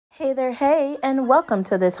Hey there, hey, and welcome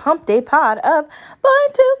to this Hump Day pod of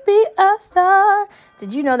Born to Be a Star.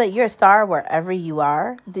 Did you know that you're a star wherever you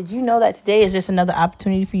are? Did you know that today is just another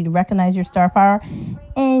opportunity for you to recognize your star power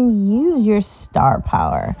and use your star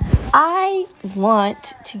power? I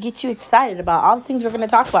want to get you excited about all the things we're going to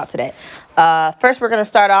talk about today. First, we're going to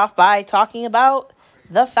start off by talking about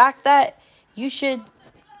the fact that you should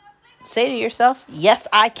say to yourself, yes,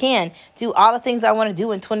 I can do all the things I want to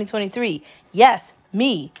do in 2023. Yes,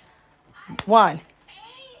 me. One.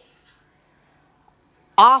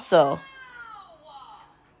 Also,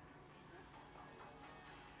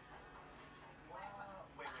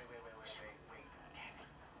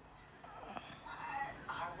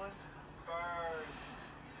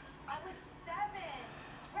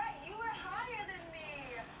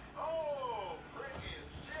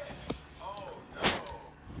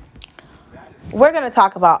 we're going to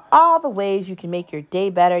talk about all the ways you can make your day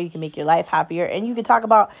better, you can make your life happier, and you can talk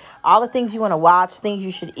about all the things you want to watch, things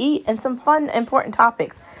you should eat, and some fun, important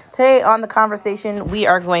topics. Today on the conversation, we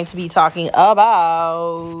are going to be talking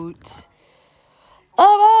about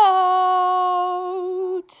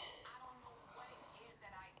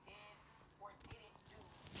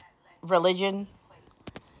religion,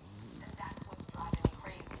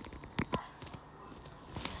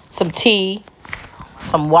 some tea,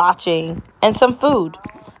 some watching, and some food.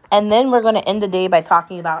 And then we're going to end the day by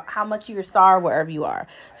talking about how much you're a star wherever you are.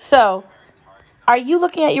 So, are you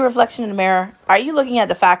looking at your reflection in the mirror? Are you looking at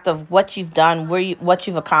the fact of what you've done, what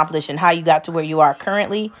you've accomplished, and how you got to where you are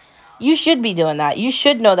currently? You should be doing that. You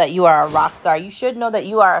should know that you are a rock star. You should know that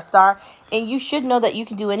you are a star, and you should know that you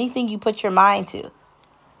can do anything you put your mind to.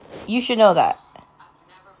 You should know that.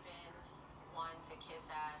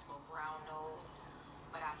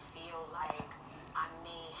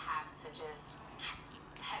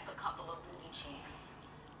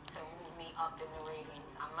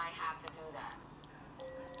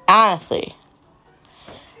 Honestly,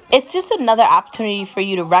 it's just another opportunity for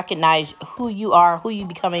you to recognize who you are, who you're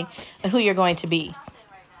becoming, and who you're going to be.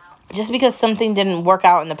 Just because something didn't work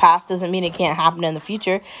out in the past doesn't mean it can't happen in the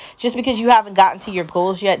future. Just because you haven't gotten to your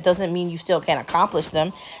goals yet doesn't mean you still can't accomplish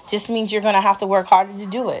them. Just means you're going to have to work harder to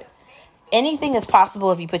do it. Anything is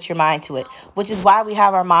possible if you put your mind to it, which is why we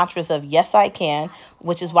have our mantras of yes, I can,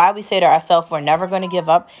 which is why we say to ourselves, we're never going to give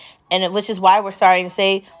up, and which is why we're starting to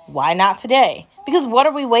say, why not today? Because what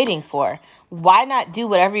are we waiting for? Why not do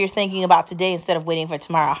whatever you're thinking about today instead of waiting for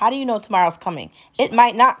tomorrow? How do you know tomorrow's coming? It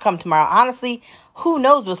might not come tomorrow. Honestly, who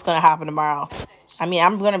knows what's going to happen tomorrow? I mean,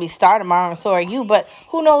 I'm going to be star tomorrow, and so are you, but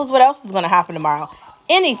who knows what else is going to happen tomorrow?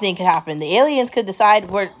 Anything could happen. The aliens could decide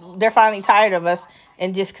they're finally tired of us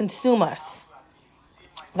and just consume us.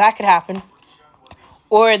 That could happen.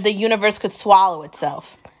 Or the universe could swallow itself.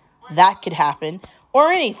 That could happen.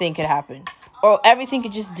 Or anything could happen. Or everything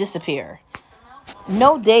could just disappear.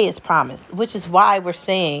 No day is promised, which is why we're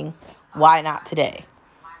saying, why not today?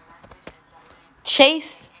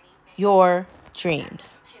 Chase your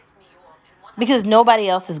dreams. Because nobody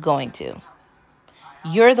else is going to.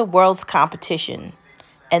 You're the world's competition,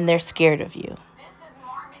 and they're scared of you.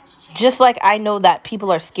 Just like I know that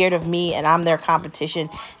people are scared of me and I'm their competition,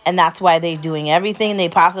 and that's why they're doing everything they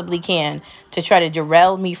possibly can to try to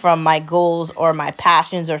derail me from my goals or my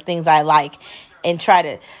passions or things I like, and try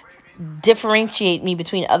to differentiate me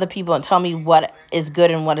between other people and tell me what is good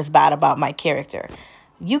and what is bad about my character.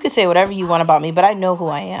 You can say whatever you want about me, but I know who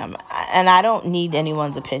I am, and I don't need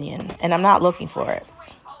anyone's opinion, and I'm not looking for it.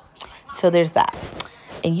 So there's that.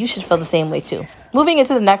 And you should feel the same way too. Moving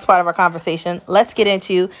into the next part of our conversation, let's get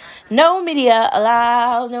into no media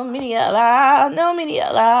allowed, no media allowed, no media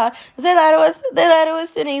allowed. They lie to us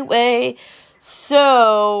anyway.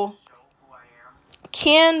 So,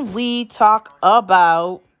 can we talk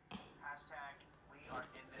about,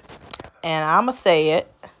 and I'm going to say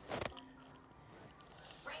it,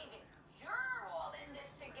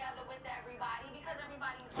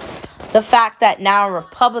 the fact that now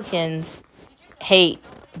Republicans hate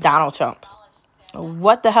Donald Trump.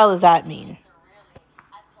 What the hell does that mean?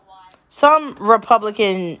 Some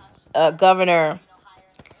Republican governor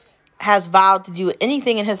has vowed to do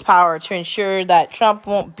anything in his power to ensure that Trump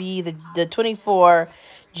won't be the 24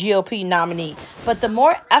 GOP nominee. But the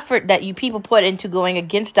more effort that you people put into going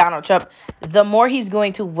against Donald Trump, the more he's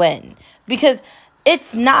going to win. Because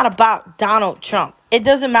it's not about Donald Trump. It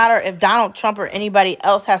doesn't matter if Donald Trump or anybody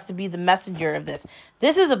else has to be the messenger of this.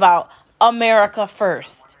 This is about America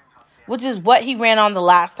first, which is what he ran on the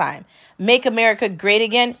last time. Make America great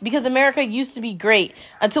again, because America used to be great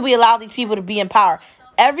until we allowed these people to be in power.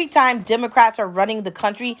 Every time Democrats are running the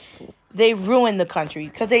country, they ruin the country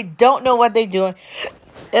because they don't know what they're doing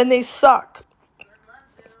and they suck.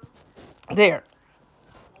 There.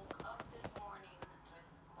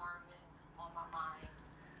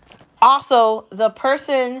 Also, the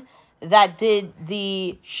person that did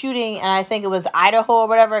the shooting, and I think it was Idaho or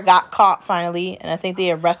whatever, got caught finally, and I think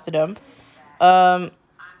they arrested him. Um,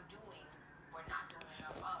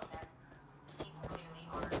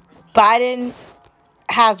 Biden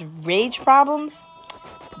has rage problems.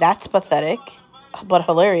 That's pathetic, but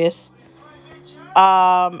hilarious.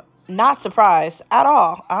 Not surprised at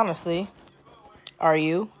all, honestly. Are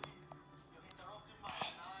you?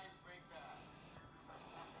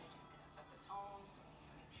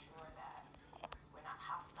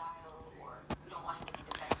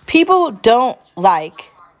 People don't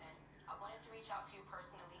like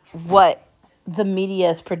what the media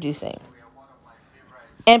is producing.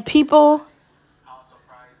 And people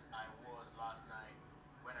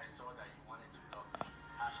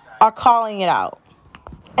are calling it out.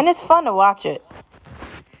 And it's fun to watch it.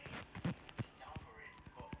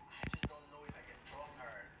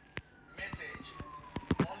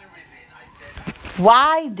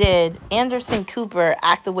 Why did Anderson Cooper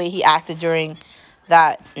act the way he acted during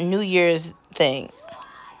that New Year's thing?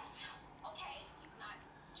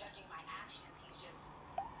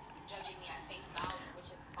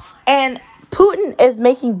 And Putin is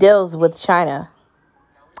making deals with China.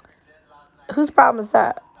 Whose problem is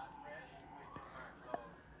that?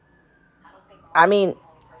 I mean,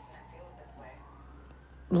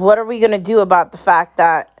 what are we going to do about the fact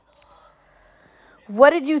that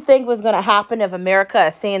what did you think was going to happen if America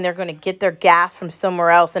is saying they're going to get their gas from somewhere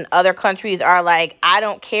else and other countries are like, I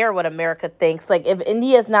don't care what America thinks? Like, if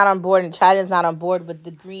India is not on board and China is not on board with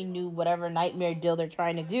the Green New whatever nightmare deal they're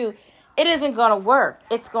trying to do, it isn't going to work.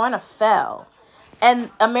 It's going to fail. And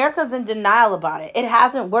America's in denial about it. It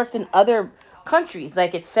hasn't worked in other countries.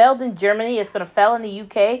 Like, it failed in Germany. It's going to fail in the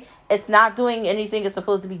UK. It's not doing anything it's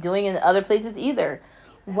supposed to be doing in other places either.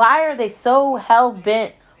 Why are they so hell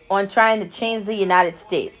bent on trying to change the United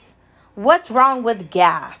States? What's wrong with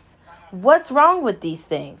gas? What's wrong with these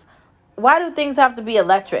things? Why do things have to be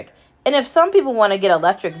electric? And if some people want to get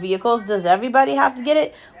electric vehicles, does everybody have to get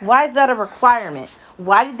it? Why is that a requirement?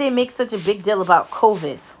 Why did they make such a big deal about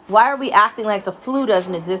COVID? Why are we acting like the flu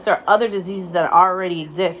doesn't exist or other diseases that already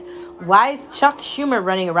exist? Why is Chuck Schumer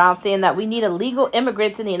running around saying that we need illegal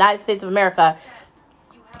immigrants in the United States of America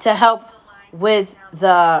to help with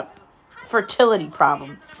the fertility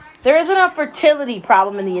problem? There isn't a fertility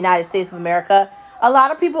problem in the United States of America. A lot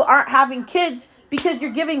of people aren't having kids because you're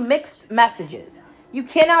giving mixed messages. You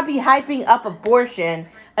cannot be hyping up abortion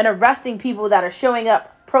and arresting people that are showing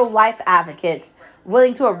up pro-life advocates,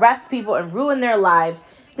 willing to arrest people and ruin their lives.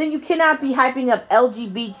 Then you cannot be hyping up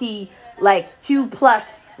LGBT like Q plus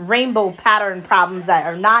rainbow pattern problems that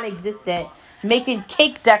are non-existent, making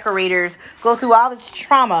cake decorators go through all this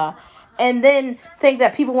trauma and then think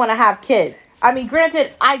that people want to have kids. I mean,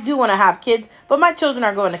 granted, I do want to have kids, but my children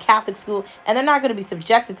are going to Catholic school and they're not going to be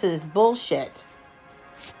subjected to this bullshit.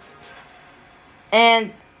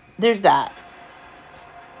 And there's that.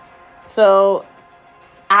 So,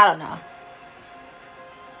 I don't know.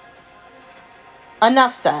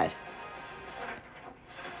 Enough said.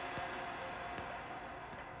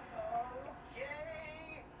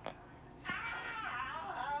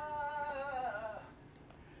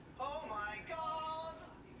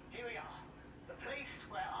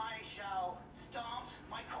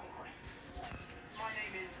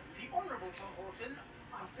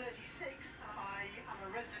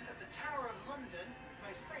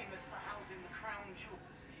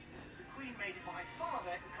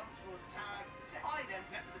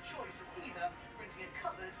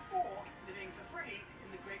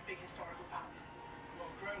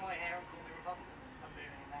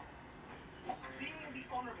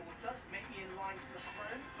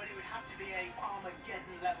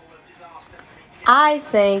 I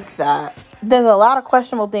think that there's a lot of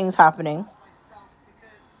questionable things happening.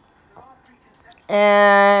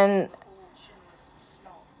 And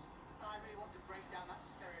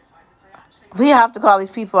we have to call these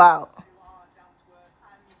people out.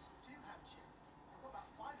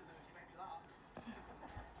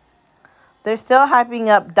 They're still hyping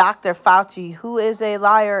up Dr. Fauci, who is a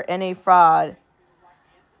liar and a fraud.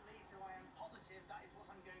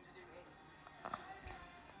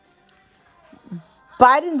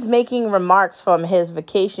 Biden's making remarks from his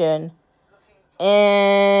vacation,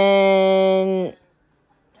 and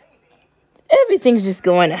everything's just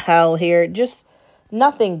going to hell here. Just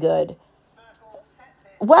nothing good.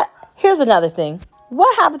 What? Here's another thing.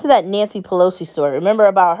 What happened to that Nancy Pelosi story? Remember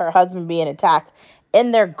about her husband being attacked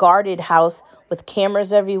in their guarded house with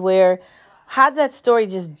cameras everywhere? How'd that story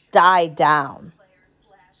just die down?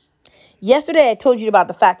 Yesterday, I told you about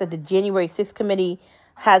the fact that the January 6th committee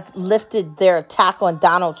has lifted their attack on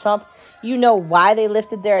Donald Trump. You know why they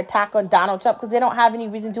lifted their attack on Donald Trump? Because they don't have any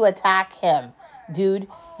reason to attack him, dude.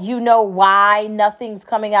 You know why nothing's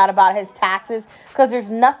coming out about his taxes? Because there's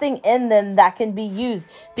nothing in them that can be used.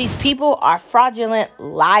 These people are fraudulent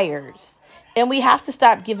liars. And we have to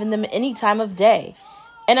stop giving them any time of day.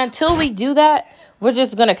 And until we do that, we're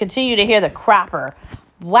just going to continue to hear the crapper.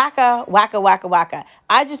 Wacka, wacka, wacka, wacka.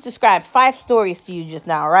 I just described 5 stories to you just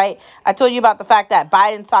now, right? I told you about the fact that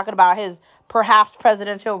Biden's talking about his perhaps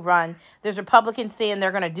presidential run. There's Republicans saying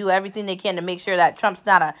they're going to do everything they can to make sure that Trump's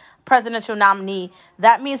not a presidential nominee.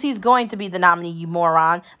 That means he's going to be the nominee, you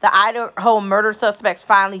moron. The Idaho murder suspects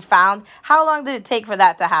finally found. How long did it take for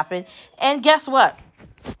that to happen? And guess what?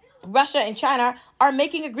 Russia and China are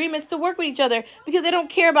making agreements to work with each other because they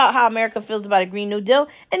don't care about how America feels about a Green New Deal,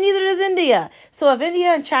 and neither does India. So if India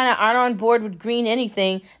and China aren't on board with green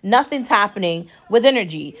anything, nothing's happening with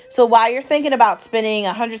energy. So while you're thinking about spending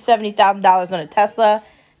 $170,000 on a Tesla,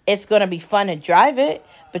 it's going to be fun to drive it,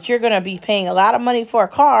 but you're going to be paying a lot of money for a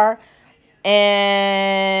car,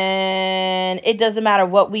 and it doesn't matter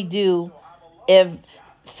what we do. If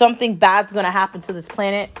something bad's going to happen to this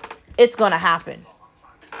planet, it's going to happen.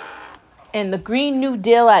 And the Green New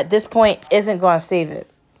Deal at this point isn't going to save it.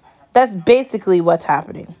 That's basically what's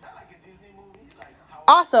happening.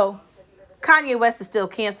 Also, Kanye West is still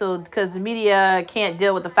canceled because the media can't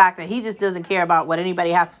deal with the fact that he just doesn't care about what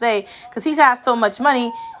anybody has to say because he has so much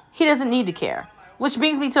money, he doesn't need to care. Which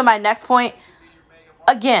brings me to my next point.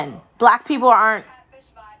 Again, black people aren't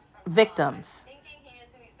victims.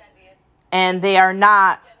 And they are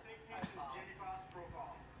not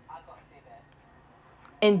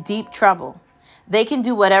in deep trouble. They can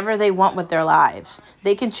do whatever they want with their lives.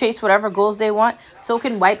 They can chase whatever goals they want. So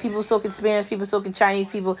can white people, so can Spanish people, so can Chinese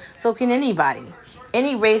people, so can anybody.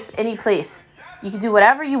 Any race, any place. You can do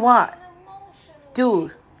whatever you want.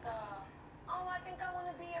 Dude.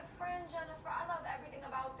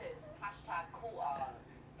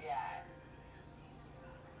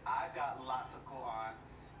 I've got lots of cool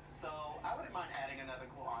aunts, so I wouldn't mind adding another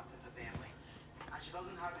cool aunt to the family. She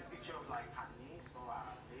doesn't have a picture of like her niece or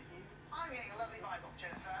her nephew. I'm getting a lovely vibe off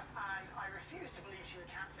Jennifer, and I refuse to believe she's a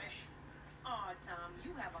catfish. Oh, Tom,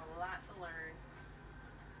 you have a lot to learn.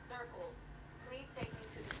 Circle, please take me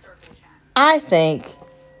to the circle chat. I think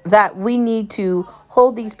that we need to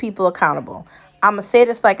hold these people accountable. I'm going to say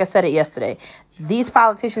this like I said it yesterday. These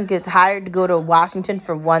politicians get hired to go to Washington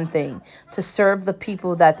for one thing, to serve the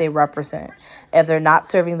people that they represent. If they're not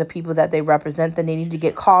serving the people that they represent, then they need to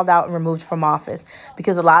get called out and removed from office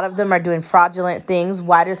because a lot of them are doing fraudulent things.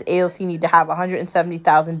 Why does AOC need to have a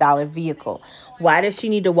 $170,000 vehicle? Why does she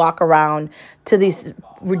need to walk around to these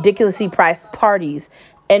ridiculously priced parties?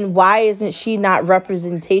 And why isn't she not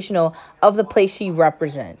representational of the place she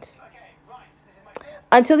represents?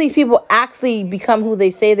 Until these people actually become who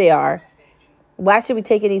they say they are, why should we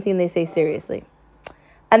take anything they say seriously?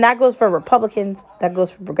 And that goes for Republicans, that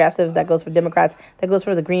goes for progressives, that goes for Democrats, that goes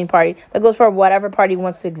for the Green Party, that goes for whatever party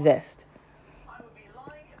wants to exist.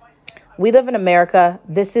 We live in America.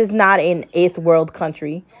 This is not an eighth world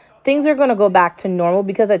country. Things are going to go back to normal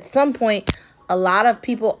because at some point, a lot of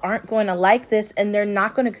people aren't going to like this and they're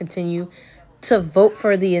not going to continue to vote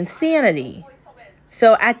for the insanity.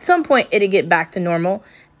 So at some point, it'll get back to normal.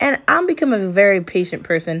 And I'm becoming a very patient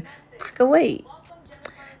person. I can wait.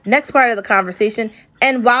 Next part of the conversation.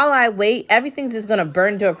 And while I wait, everything's just going to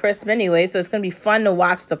burn to a crisp anyway. So it's going to be fun to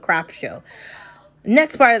watch the crap show.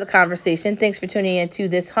 Next part of the conversation. Thanks for tuning in to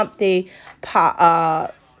this Hump Day.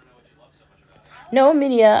 No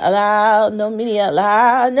media allowed. No media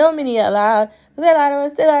allowed. No media allowed. They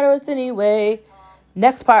lie to us anyway.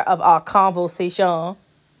 Next part of our conversation.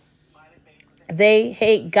 They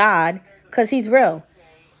hate God because he's real.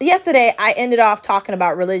 Yesterday, I ended off talking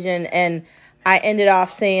about religion and I ended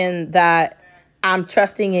off saying that I'm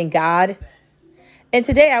trusting in God. And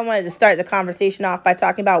today I wanted to start the conversation off by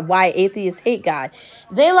talking about why atheists hate God.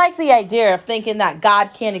 They like the idea of thinking that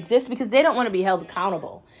God can't exist because they don't want to be held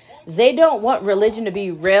accountable. They don't want religion to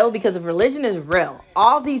be real because if religion is real,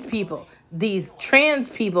 all these people, these trans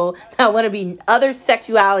people that want to be other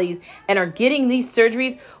sexualities and are getting these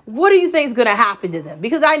surgeries, what do you think is going to happen to them?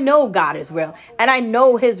 Because I know God is real and I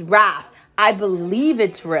know his wrath. I believe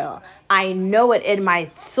it's real. I know it in my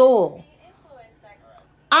soul.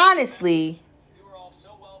 Honestly,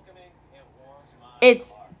 it's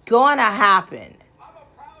gonna happen. I'm a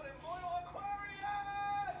proud and loyal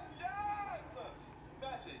Aquarian! Yes!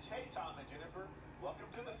 Message. Hey, Tom and Jennifer. Welcome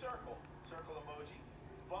to the circle. Circle emoji.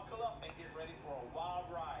 Buckle up and get ready for a wild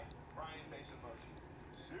ride. Crying face emoji.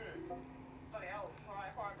 Soon. Bloody hell. All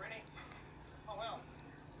right, Brittany.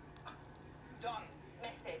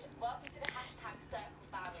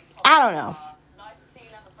 don't know.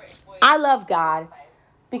 I love God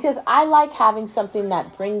because I like having something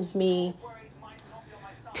that brings me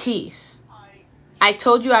peace. I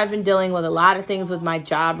told you I've been dealing with a lot of things with my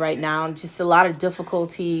job right now, just a lot of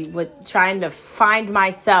difficulty with trying to find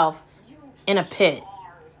myself in a pit.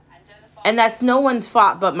 And that's no one's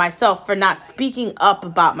fault but myself for not speaking up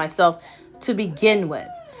about myself to begin with.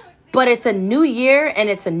 But it's a new year and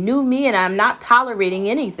it's a new me, and I'm not tolerating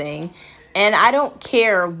anything. And I don't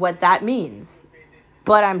care what that means.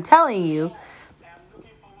 But I'm telling you,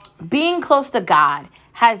 being close to God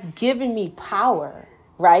has given me power,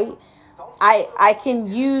 right? I can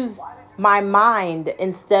use my mind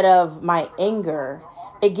instead of my anger.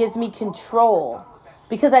 It gives me control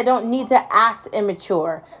because I don't need to act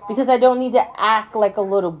immature, because I don't need to act like a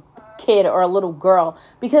little kid or a little girl,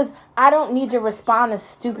 because I don't need to respond to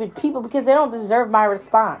stupid people because they don't deserve my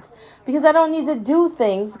response, because I don't need to do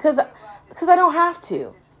things because I don't have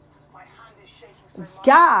to.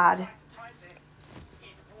 God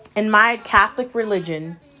and my Catholic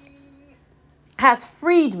religion has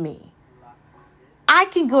freed me. I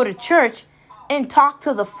can go to church and talk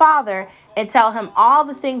to the Father and tell him all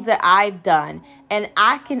the things that I've done. And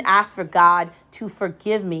I can ask for God to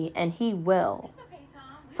forgive me, and he will.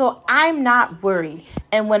 So I'm not worried.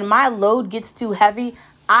 And when my load gets too heavy,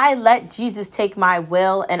 I let Jesus take my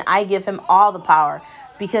will and I give him all the power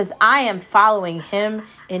because I am following him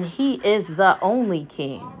and he is the only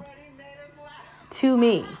king to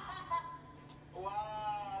me.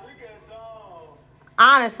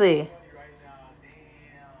 Honestly.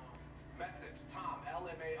 Message Tom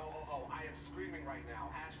LMAOO. I am screaming right now.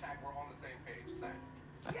 Hashtag we're on the same page. Send.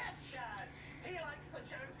 Yes, Chaz. He likes the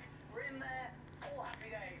joke. We're in there. All happy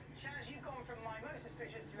days. Chaz, you've gone from my most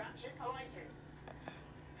suspicious to that chick. I like you.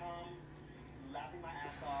 Tom, laughing my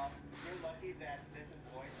ass off. You're lucky that this is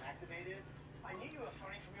voice activated. I knew you were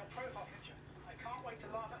funny from your profile picture. I can't wait to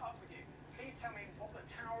laugh it up with you. Please tell me what the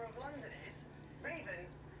Tower of London is. Raven,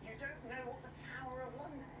 you don't know what the Tower of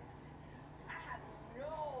London is. I have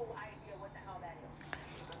no idea what the hell that is.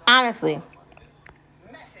 Honestly,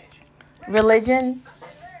 religion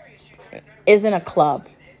isn't a club.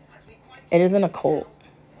 It isn't a cult.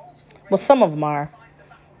 Well, some of them are.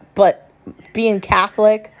 But being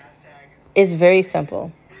Catholic is very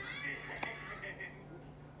simple.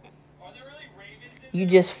 You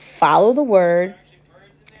just follow the word.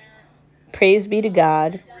 Praise be to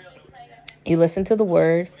God. You listen to the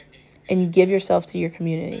word and you give yourself to your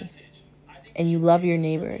community. And you love your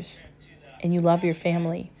neighbors. And you love your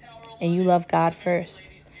family. And you love God first.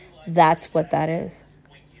 That's what that is.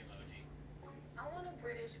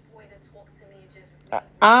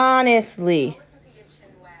 Honestly.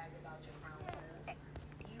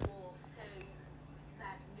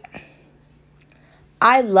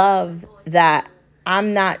 I love that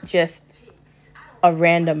I'm not just a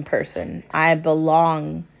random person. I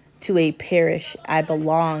belong to a parish. I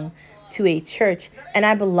belong to a church. And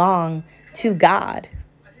I belong to God.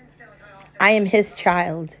 I am his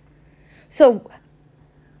child. So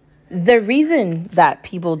the reason that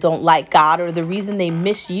people don't like God, or the reason they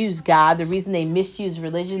misuse God, the reason they misuse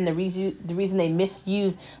religion, the reason they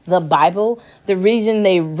misuse the Bible, the reason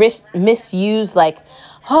they misuse like,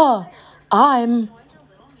 oh, I'm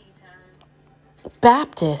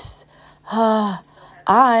Baptist,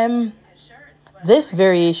 I'm this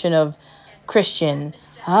variation of Christian,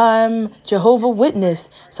 I'm Jehovah Witness,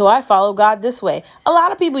 so I follow God this way. A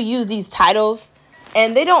lot of people use these titles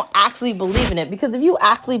and they don't actually believe in it, because if you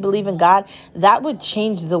actually believe in God, that would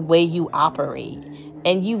change the way you operate,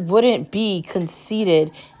 and you wouldn't be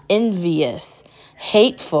conceited, envious,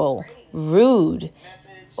 hateful, rude,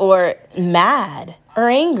 or mad or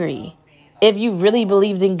angry. If you really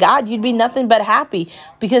believed in God, you'd be nothing but happy,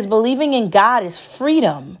 because believing in God is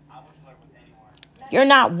freedom. You're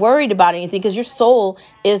not worried about anything because your soul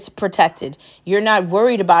is protected. You're not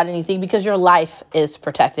worried about anything because your life is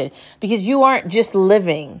protected. Because you aren't just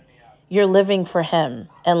living. You're living for him.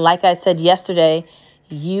 And like I said yesterday,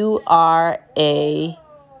 you are a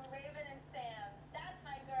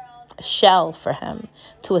shell for him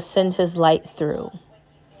to ascend his light through.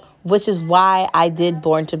 Which is why I did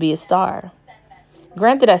Born to Be a Star.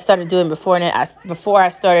 Granted, I started doing before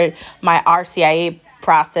I started my RCIA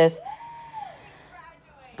process.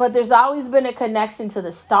 But there's always been a connection to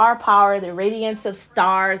the star power, the radiance of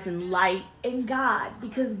stars and light, and God,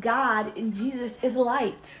 because God in Jesus is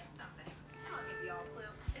light.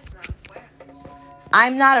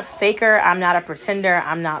 I'm not a faker, I'm not a pretender,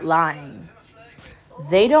 I'm not lying.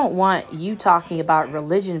 They don't want you talking about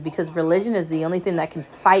religion, because religion is the only thing that can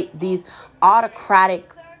fight these autocratic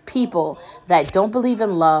people that don't believe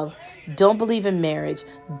in love, don't believe in marriage,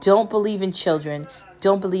 don't believe in children,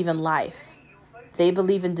 don't believe in life. They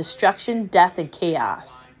believe in destruction, death, and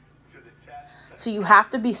chaos. So you have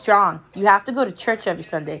to be strong. You have to go to church every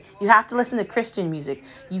Sunday. You have to listen to Christian music.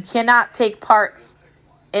 You cannot take part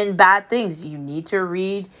in bad things. You need to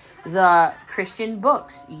read the Christian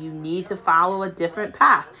books. You need to follow a different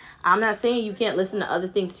path. I'm not saying you can't listen to other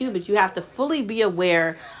things too, but you have to fully be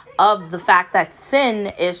aware of the fact that sin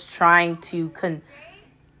is trying to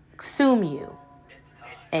consume you.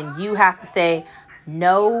 And you have to say,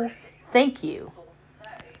 no, thank you.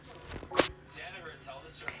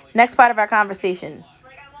 Next part of our conversation,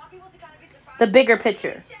 the bigger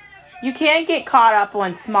picture. You can't get caught up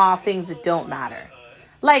on small things that don't matter.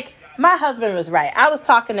 Like, my husband was right. I was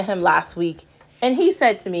talking to him last week, and he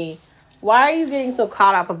said to me, why are you getting so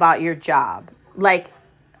caught up about your job? Like,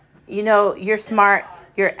 you're smart,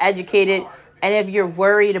 you're educated, and if you're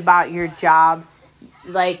worried about your job,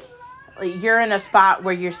 like, you're in a spot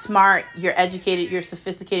where you're smart, you're educated, you're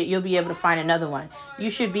sophisticated, you'll be able to find another one. You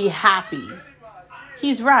should be happy.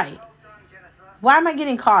 He's right. Why am I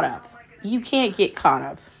getting caught up? You can't get caught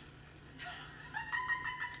up.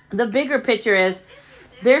 The bigger picture is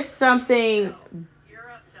there's something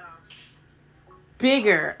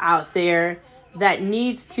bigger out there that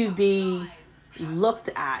needs to be looked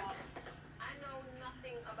at. I know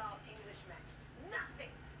nothing about Englishmen. Nothing.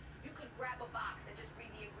 You could grab a box and just read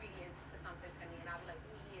the ingredients to something to me, and I'll be like,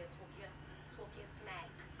 oh yeah, talk your smack.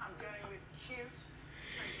 I'm going with cute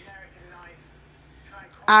and generic and nice.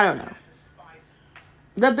 I don't know.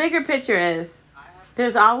 The bigger picture is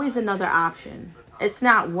there's always another option. It's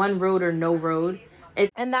not one road or no road.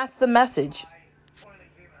 And that's the message.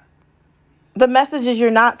 The message is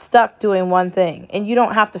you're not stuck doing one thing, and you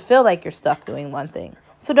don't have to feel like you're stuck doing one thing.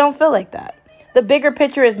 So don't feel like that. The bigger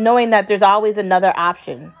picture is knowing that there's always another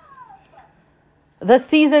option. The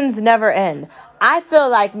seasons never end. I feel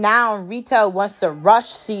like now retail wants to rush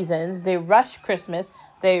seasons. They rush Christmas,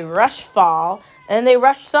 they rush fall, and they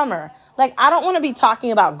rush summer. Like, I don't want to be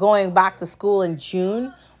talking about going back to school in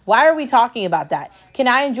June. Why are we talking about that? Can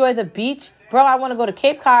I enjoy the beach? Bro, I want to go to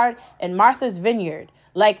Cape Cod and Martha's Vineyard.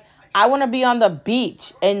 Like, I want to be on the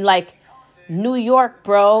beach in, like, New York,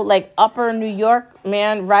 bro. Like, upper New York,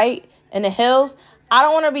 man, right? In the hills. I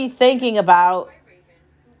don't want to be thinking about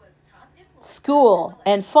school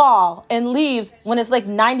and fall and leaves when it's like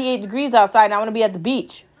 98 degrees outside and I want to be at the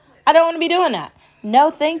beach. I don't want to be doing that.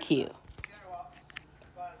 No, thank you.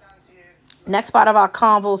 Next part of our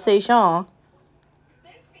conversation.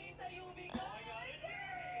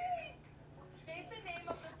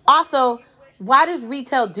 Also, why does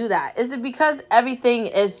retail do that? Is it because everything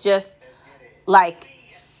is just like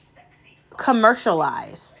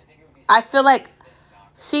commercialized? I feel like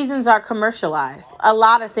seasons are commercialized. A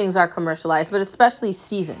lot of things are commercialized, but especially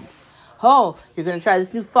seasons. Oh, you're going to try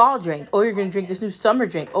this new fall drink. Oh, you're going to drink this new summer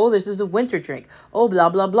drink. Oh, this is a winter drink. Oh, blah,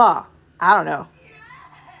 blah, blah. I don't know.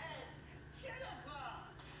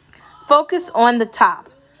 Focus on the top.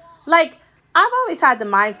 Like, I've always had the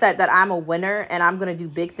mindset that I'm a winner and I'm going to do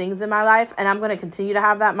big things in my life, and I'm going to continue to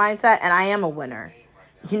have that mindset, and I am a winner.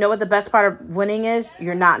 You know what the best part of winning is?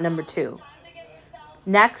 You're not number 2.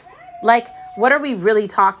 Next, like, what are we really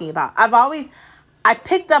talking about? I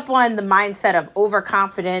picked up on the mindset of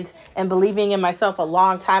overconfidence and believing in myself a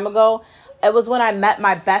long time ago. It was when I met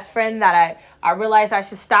my best friend that I realized I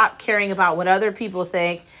should stop caring about what other people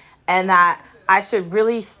think, and that I should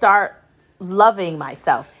really start loving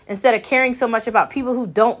myself instead of caring so much about people who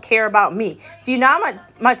don't care about me. Do you know how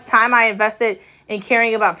much time I invested in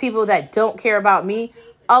caring about people that don't care about me?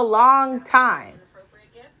 A long time.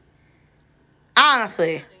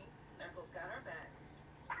 Honestly.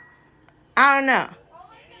 I don't know. I went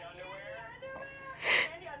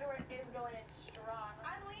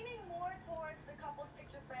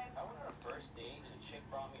on a first date and a chick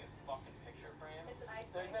brought me a fucking picture frame. It's an ice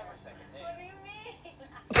cream. There's never a second date. What do you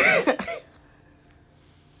mean?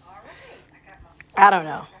 All right. I don't know.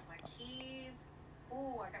 I got my keys.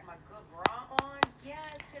 Ooh, I got my good bra on. Yes,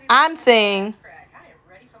 I'm saying I am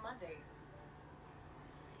ready for my date.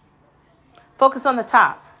 Focus on the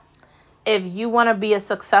top. If you want to be a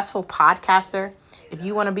successful podcaster, if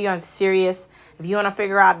you want to be on Sirius, if you want to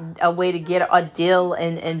figure out a way to get a deal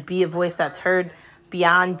and be a voice that's heard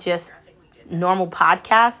beyond just normal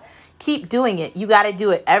podcasts, keep doing it. You got to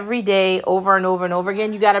do it every day over and over and over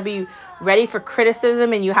again. You got to be ready for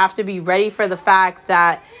criticism, and you have to be ready for the fact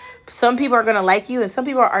that some people are going to like you and some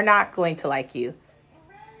people are not going to like you.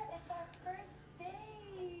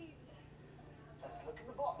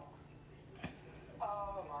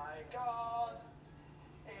 Oh my God.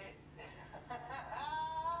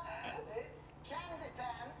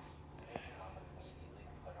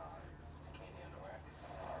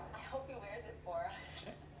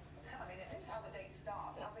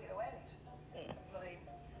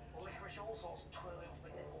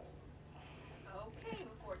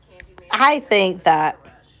 I think that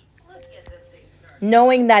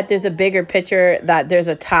knowing that there's a bigger picture, that there's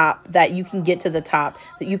a top, that you can get to the top,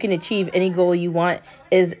 that you can achieve any goal you want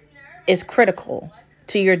is critical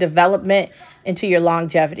to your development and to your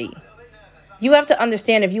longevity. You have to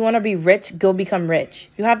understand, if you want to be rich, go become rich.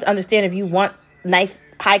 You have to understand, if you want nice,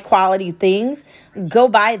 high quality things, go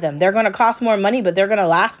buy them. They're going to cost more money, but they're going to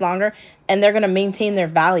last longer and they're going to maintain their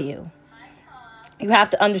value. You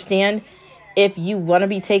have to understand, if you want to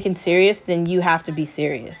be taken serious, then you have to be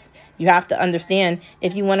serious. You have to understand,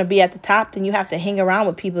 if you want to be at the top, then you have to hang around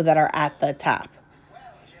with people that are at the top.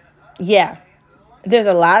 Yeah, there's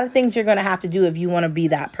a lot of things you're going to have to do if you want to be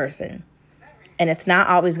that person. And it's not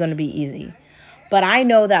always going to be easy. But I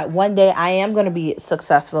know that one day I am going to be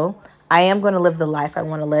successful. I am going to live the life I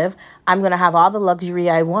want to live. I'm going to have all the luxury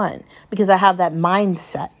I want because I have that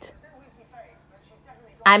mindset.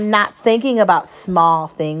 I'm not thinking about small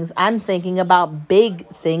things. I'm thinking about big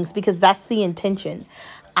things because that's the intention.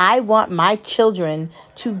 I want my children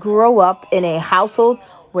to grow up in a household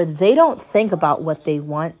where they don't think about what they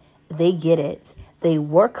want. They get it. They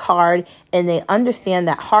work hard and they understand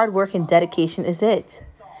that hard work and dedication is it.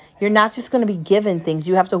 You're not just going to be given things.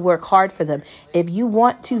 You have to work hard for them. If you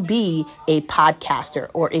want to be a podcaster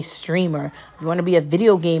or a streamer, if you want to be a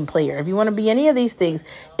video game player, if you want to be any of these things,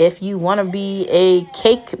 if you want to be a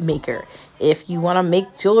cake maker, if you want to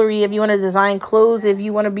make jewelry, if you want to design clothes, if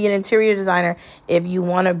you want to be an interior designer, if you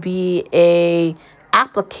want to be a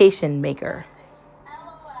application maker,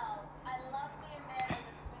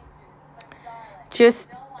 just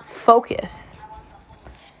focus.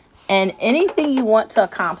 And anything you want to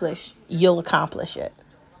accomplish, you'll accomplish it.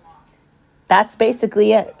 That's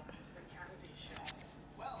basically it.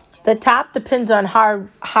 The top depends on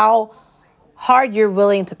how hard you're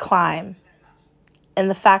willing to climb and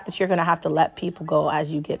the fact that you're going to have to let people go as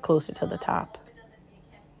you get closer to the top.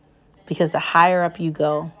 Because the higher up you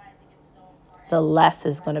go, the less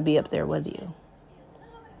is going to be up there with you.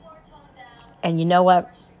 And you know what?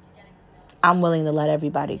 I'm willing to let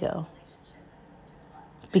everybody go.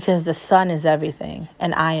 Because the sun is everything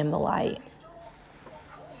and I am the light.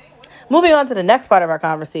 Moving on to the next part of our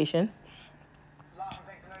conversation.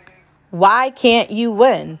 Why can't you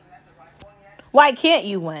win? Why can't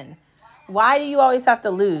you win? Why do you always have to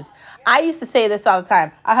lose? I used to say this all the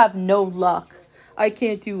time. I have no luck. I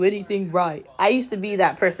can't do anything right. I used to be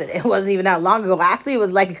that person. It wasn't even that long ago. Actually, it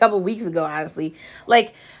was like a couple weeks ago, honestly.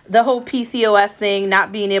 Like the whole PCOS thing,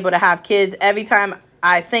 not being able to have kids. Every time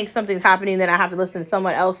I think something's happening, then I have to listen to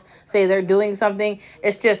someone else say they're doing something.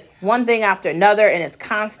 It's just one thing after another, and it's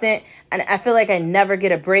constant. And I feel like I never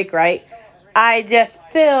get a break, right? I just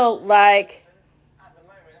feel like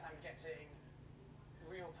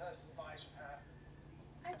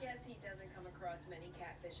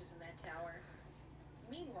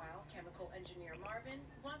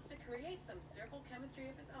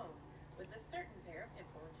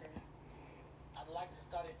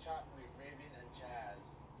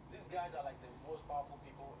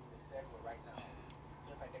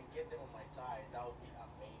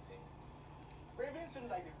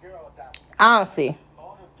honestly,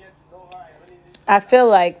 I feel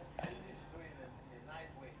like,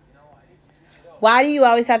 why do you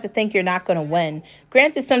always have to think you're not going to win?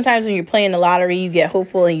 Granted, sometimes when you're playing the lottery, you get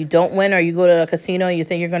hopeful and you don't win, or you go to a casino and you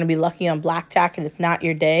think you're going to be lucky on blackjack and it's not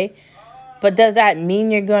your day. But does that mean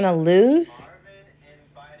you're going to lose?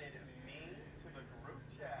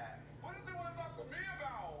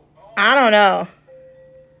 I don't know.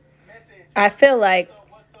 I feel like,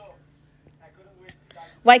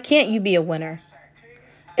 why can't you be a winner?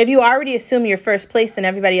 If you already assume you're first place, then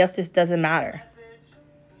everybody else just doesn't matter.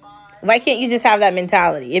 Why can't you just have that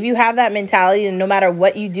mentality? If you have that mentality, then no matter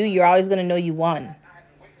what you do, you're always going to know you won.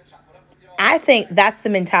 I think that's the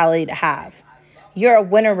mentality to have. You're a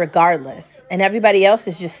winner regardless, and everybody else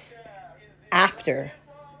is just after.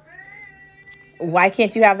 Why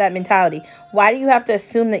can't you have that mentality? Why do you have to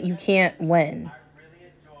assume that you can't win?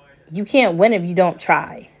 You can't win if you don't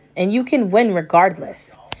try, and you can win regardless.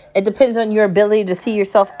 It depends on your ability to see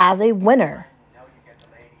yourself as a winner.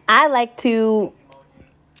 I like to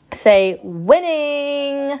say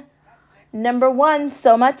winning. Number one,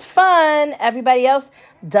 so much fun. Everybody else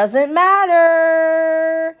doesn't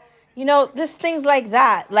matter. Just things like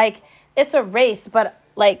that. Like, it's a race, but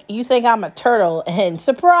like, you think I'm a turtle, and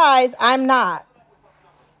surprise, I'm not.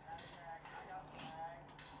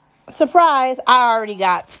 Surprise, I already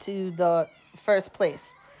got to the first place.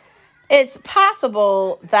 It's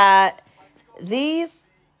possible that these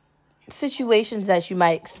situations that you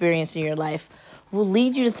might experience in your life will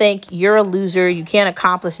lead you to think you're a loser, you can't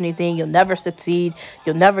accomplish anything, you'll never succeed,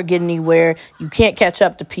 you'll never get anywhere, you can't catch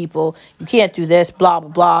up to people, you can't do this, blah, blah,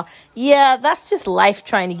 blah. Yeah, that's just life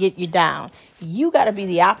trying to get you down. You got to be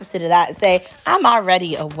the opposite of that and say, I'm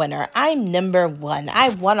already a winner. I'm number one.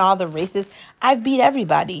 I've won all the races. I've beat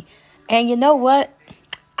everybody. And you know what?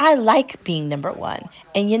 I like being number one.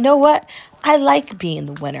 And you know what? I like being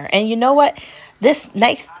the winner. And you know what? This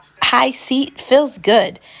nice high seat feels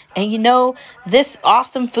good. And you know, this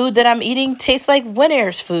awesome food that I'm eating tastes like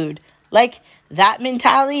winner's food. Like, that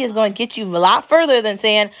mentality is going to get you a lot further than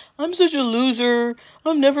saying, I'm such a loser.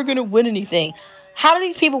 I'm never going to win anything. How do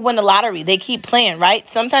these people win the lottery? They keep playing, right?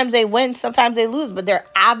 Sometimes they win, sometimes they lose, but they're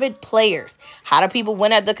avid players. How do people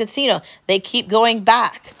win at the casino? They keep going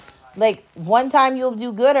back. Like, one time you'll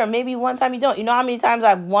do good, or maybe one time you don't. You know how many times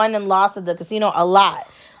I've won and lost at the casino? A lot.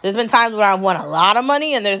 There's been times when I've won a lot of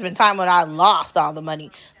money, and there's been times when I lost all the money.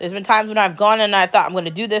 There's been times when I've gone and I thought I'm going to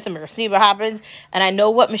do this, I'm going to see what happens, and I know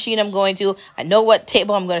what machine I'm going to, I know what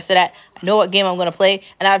table I'm going to sit at, I know what game I'm going to play,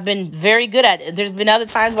 and I've been very good at it. There's been other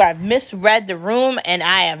times where I've misread the room, and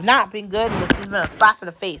I have not been good, and it's just been a slap in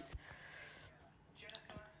the face.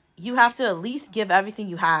 You have to at least give everything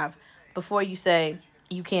you have before you say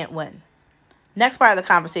you can't win. Next part of the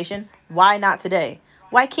conversation, why not today?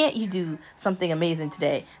 Why can't you do something amazing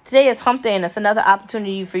today? Today is hump day, and it's another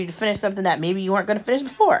opportunity for you to finish something that maybe you weren't going to finish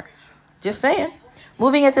before. Just saying.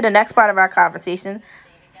 Moving into the next part of our conversation,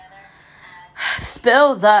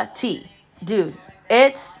 spill the tea. Dude,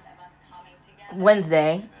 it's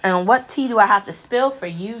Wednesday, and what tea do I have to spill for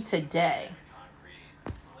you today?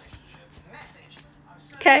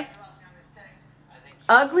 Okay.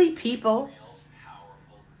 Ugly people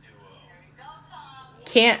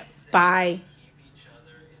can't buy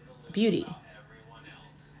beauty.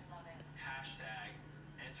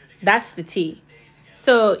 That's the tea.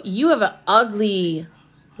 So you have an ugly,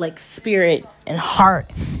 like, spirit and heart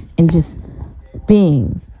and just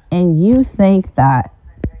being, and you think that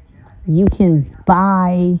you can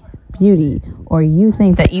buy beauty, or you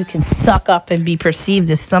think that you can suck up and be perceived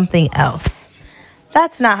as something else.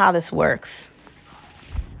 That's not how this works.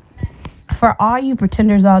 For all you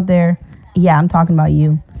pretenders out there, yeah, I'm talking about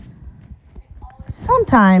you.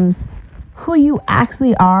 Sometimes who you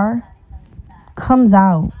actually are comes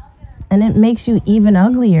out, and it makes you even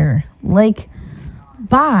uglier. Like,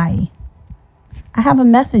 bye. I have a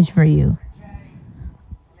message for you.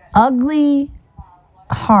 Ugly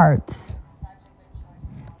hearts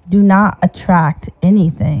do not attract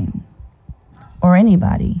anything or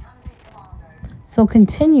anybody. So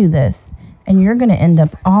continue this, and you're going to end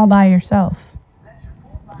up all by yourself.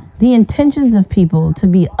 The intentions of people to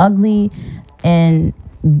be ugly and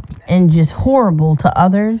just horrible to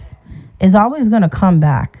others is always going to come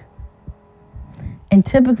back, and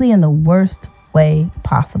typically in the worst way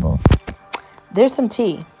possible. There's some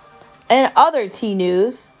tea. And other tea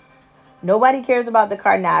news, nobody cares about the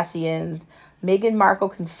Kardashians. Meghan Markle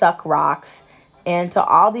can suck rocks. And to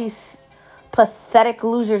all these pathetic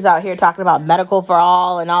losers out here talking about medical for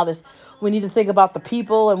all and all this, we need to think about the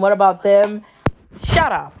people and what about them.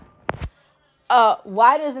 Shut up.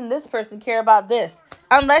 Why doesn't this person care about this?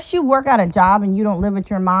 Unless you work at a job and you don't live with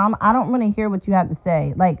your mom, I don't want to hear what you have to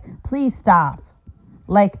say. Like, please stop.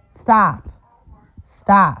 Like, stop.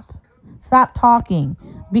 Stop. Stop talking.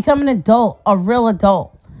 Become an adult, a real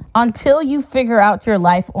adult. Until you figure out your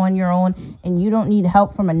life on your own and you don't need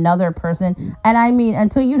help from another person. And I mean,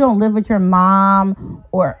 until you don't live with your mom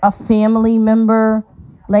or a family member,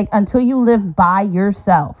 like, until you live by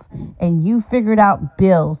yourself and you figured out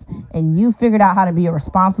bills and you figured out how to be a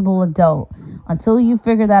responsible adult, until you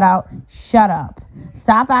figure that out, shut up.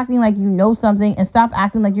 Stop acting like you know something and stop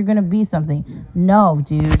acting like you're going to be something. No,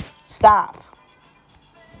 dude. Stop.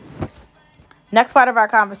 Next part of our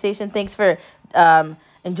conversation, thanks for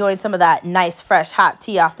enjoying some of that nice, fresh, hot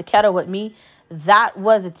tea off the kettle with me. That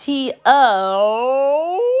was a tea.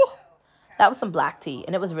 Oh, that was some black tea,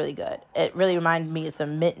 and it was really good. It really reminded me of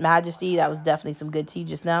some Mint Majesty. That was definitely some good tea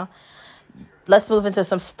just now. Let's move into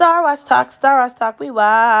some Star Wars talk. Star Wars talk we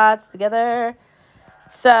watch together.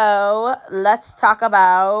 So let's talk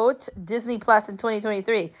about Disney Plus in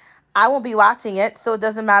 2023. I won't be watching it, so it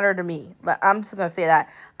doesn't matter to me. But I'm just gonna say that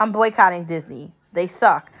I'm boycotting Disney. They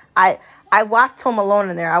suck. I watched Home Alone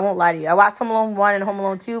in there. I won't lie to you. I watched Home Alone 1 and Home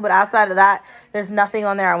Alone 2, but outside of that, there's nothing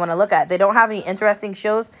on there I want to look at. They don't have any interesting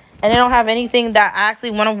shows, and they don't have anything that I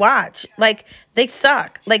actually want to watch. Like, they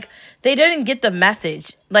suck. Like, they didn't get the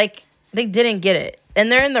message. Like, they didn't get it.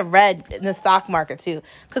 And they're in the red in the stock market, too.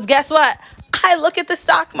 Because guess what? I look at the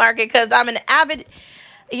stock market because I'm an avid,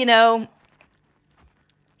 you know,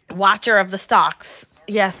 watcher of the stocks.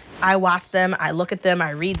 Yes, I watch them. I look at them. I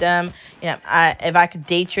read them. If I could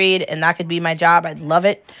day trade and that could be my job, I'd love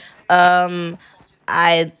it. Um,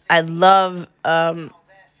 I love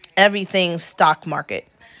everything stock market.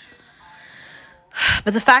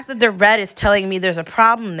 But the fact that they're red is telling me there's a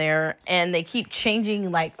problem there, and they keep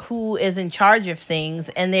changing like who is in charge of things,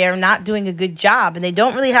 and they are not doing a good job, and they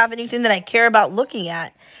don't really have anything that I care about looking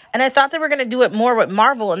at. And I thought they were gonna do it more with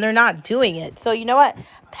Marvel, and they're not doing it. So you know what?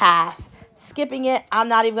 Pass. Skipping it. I'm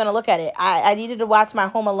not even gonna look at it. I needed to watch my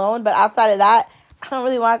Home Alone, but outside of that, I don't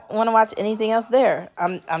really want to watch anything else there.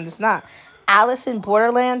 I'm just not. Alice in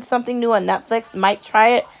Borderland, something new on Netflix. Might try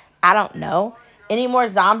it. I don't know. Any more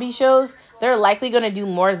zombie shows? They're likely going to do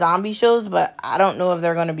more zombie shows, but I don't know if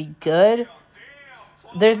they're going to be good.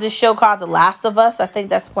 There's this show called The Last of Us. I think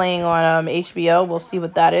that's playing on HBO. We'll see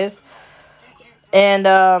what that is.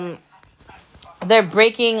 And they're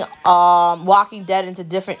breaking Walking Dead into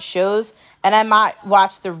different shows. And I might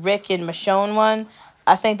watch the Rick and Michonne one.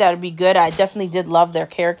 I think that would be good. I definitely did love their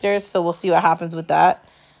characters, so we'll see what happens with that.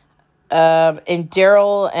 And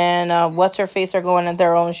Daryl and what's her face are going on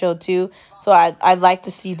their own show too. So I'd like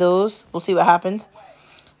to see those. We'll see what happens.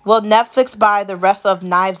 Will Netflix buy the rest of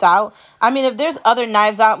Knives Out? I mean, if there's other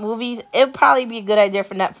Knives Out movies, it'd probably be a good idea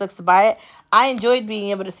for Netflix to buy it. I enjoyed being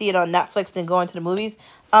able to see it on Netflix and going to the movies.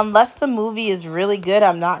 Unless the movie is really good,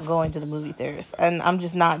 I'm not going to the movie theaters, and I'm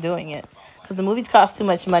just not doing it because the movies cost too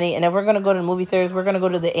much money. And if we're gonna go to the movie theaters, we're gonna go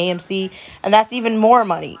to the AMC, and that's even more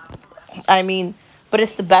money. I mean, but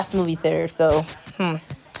it's the best movie theater, so.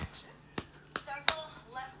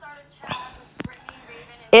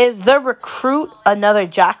 Is The Recruit another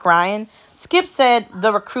Jack Ryan? Skip said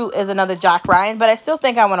The Recruit is another Jack Ryan, but I still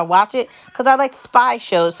think I want to watch it because I like spy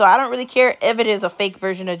shows, so I don't really care if it is a fake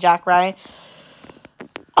version of Jack Ryan.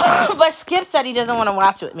 But Skip said he doesn't want to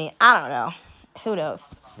watch it with me. I don't know. Who knows?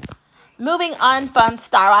 Moving on from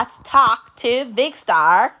Star, let's talk to Big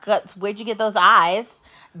Star. 'Cause where'd you get those eyes?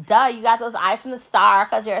 Duh, you got those eyes from the star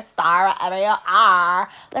because you're a star wherever you are.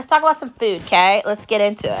 Let's talk about some food, okay? Let's get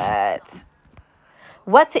into it.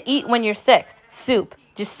 What to eat when you're sick? Soup.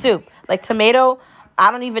 Just soup. Like tomato.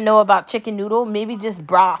 I don't even know about chicken noodle. Maybe just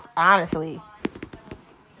broth, honestly.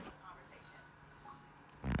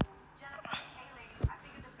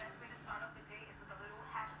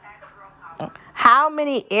 How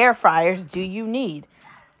many air fryers do you need?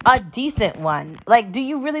 A decent one. Like, do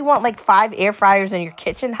you really want like 5 air fryers in your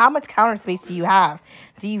kitchen? How much counter space do you have?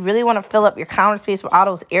 Do you really want to fill up your counter space with all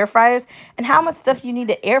those air fryers? And how much stuff do you need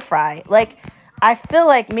to air fry? Like, I feel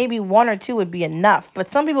like maybe one or two would be enough.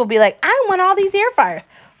 But some people be like, I want all these air fryers.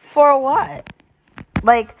 For what?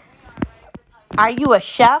 Like, are you a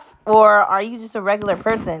chef or are you just a regular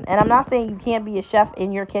person? And I'm not saying you can't be a chef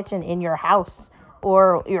in your kitchen, in your house,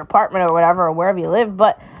 or your apartment or whatever, or wherever you live,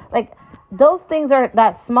 but like those things are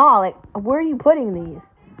that small. Like, where are you putting these?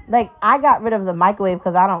 Like, I got rid of the microwave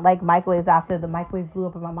because I don't like microwaves after the microwave blew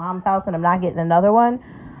up in my mom's house and I'm not getting another one.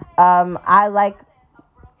 I like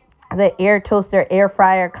the air toaster air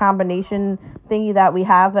fryer combination thingy that we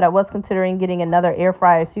have, but I was considering getting another air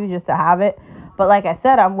fryer too just to have it. But like I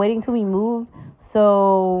said, I'm waiting till we move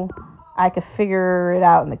so I could figure it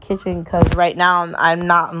out in the kitchen because right now I'm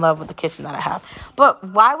not in love with the kitchen that I have. But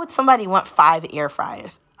why would somebody want 5 air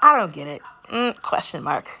fryers? I don't get it. Question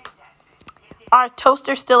mark. Are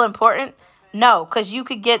toasters still important? No, because you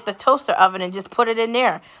could get the toaster oven and just put it in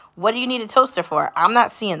there. What do you need a toaster for? I'm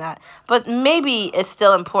not seeing that. But maybe it's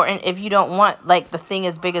still important if you don't want like the thing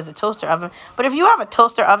as big as a toaster oven. But if you have a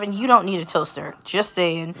toaster oven, you don't need a toaster. Just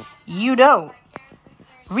saying, you don't.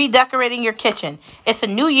 Redecorating your kitchen. It's a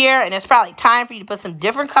new year and it's probably time for you to put some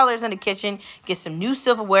different colors in the kitchen, get some new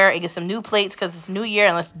silverware and get some new plates because it's new year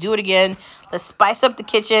and let's do it again. Let's spice up the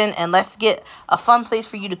kitchen and let's get a fun place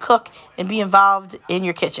for you to cook and be involved in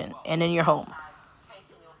your kitchen and in your home.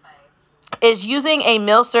 Is using a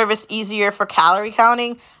meal service easier for calorie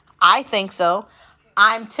counting? I think so.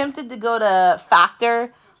 I'm tempted to go to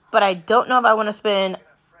Factor, but I don't know if I want to spend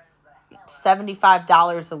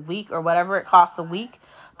 $75 a week or whatever it costs a week.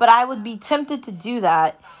 But I would be tempted to do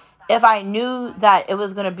that if I knew that it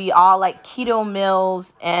was going to be all like keto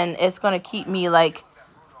meals and it's going to keep me like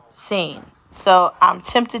sane. So I'm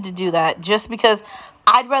tempted to do that just because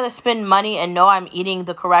I'd rather spend money and know I'm eating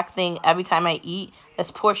the correct thing every time I eat that's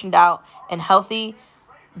portioned out and healthy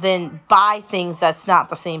than buy things that's not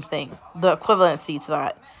the same thing, the equivalency to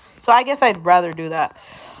that. So I guess I'd rather do that.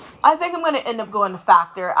 I think I'm going to end up going to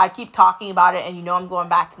Factor. I keep talking about it, and you know I'm going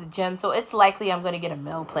back to the gym, so it's likely I'm going to get a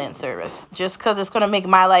meal plan service just because it's going to make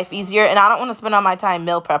my life easier, and I don't want to spend all my time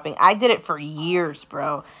meal prepping. I did it for years,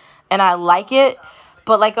 bro, and I like it,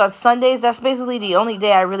 But like on Sundays, that's basically the only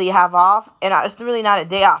day I really have off. And it's really not a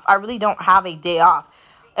day off. I really don't have a day off.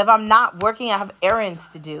 If I'm not working, I have errands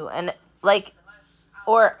to do. And like,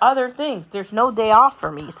 or other things. There's no day off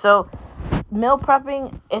for me. So meal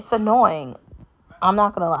prepping, it's annoying. I'm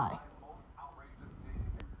not going to lie.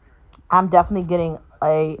 I'm definitely getting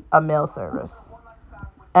a meal service.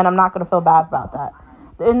 And I'm not going to feel bad about that.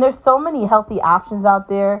 And there's so many healthy options out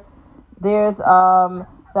there. There's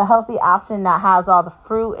the healthy option that has all the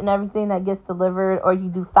fruit and everything that gets delivered, or you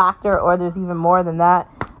do Factor, or there's even more than that.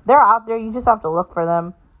 They're out there. You just have to look for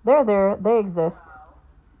them. They're there. They exist.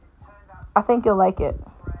 I think you'll like it.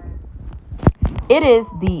 It is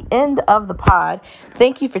the end of the pod.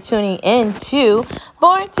 Thank you for tuning in to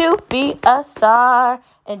Born to Be a Star.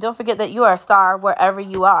 And don't forget that you are a star wherever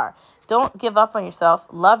you are. Don't give up on yourself.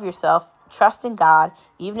 Love yourself. Trust in God.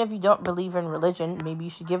 Even if you don't believe in religion, maybe you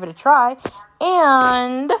should give it a try.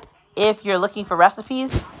 And if you're looking for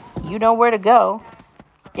recipes, you know where to go.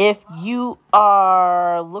 If you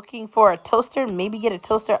are looking for a toaster, maybe get a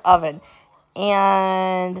toaster oven.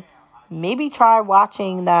 And maybe try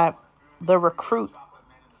watching The Recruit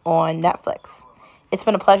on Netflix. It's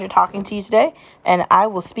been a pleasure talking to you today, and I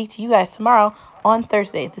will speak to you guys tomorrow on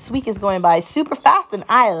Thursday. This week is going by super fast, and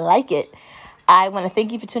I like it. I want to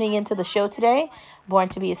thank you for tuning into the show today, Born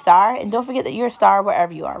to Be a Star. And don't forget that you're a star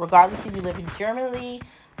wherever you are, regardless if you live in Germany,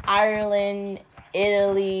 Ireland,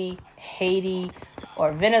 Italy, Haiti,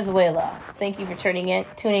 or Venezuela. Thank you for tuning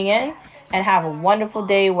in, and have a wonderful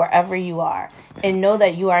day wherever you are. And know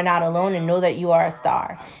that you are not alone, and know that you are a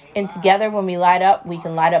star. And together, when we light up, we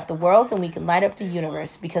can light up the world, and we can light up the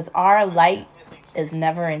universe, because our light is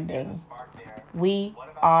never ending. We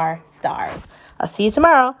are stars. I'll see you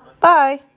tomorrow. Bye.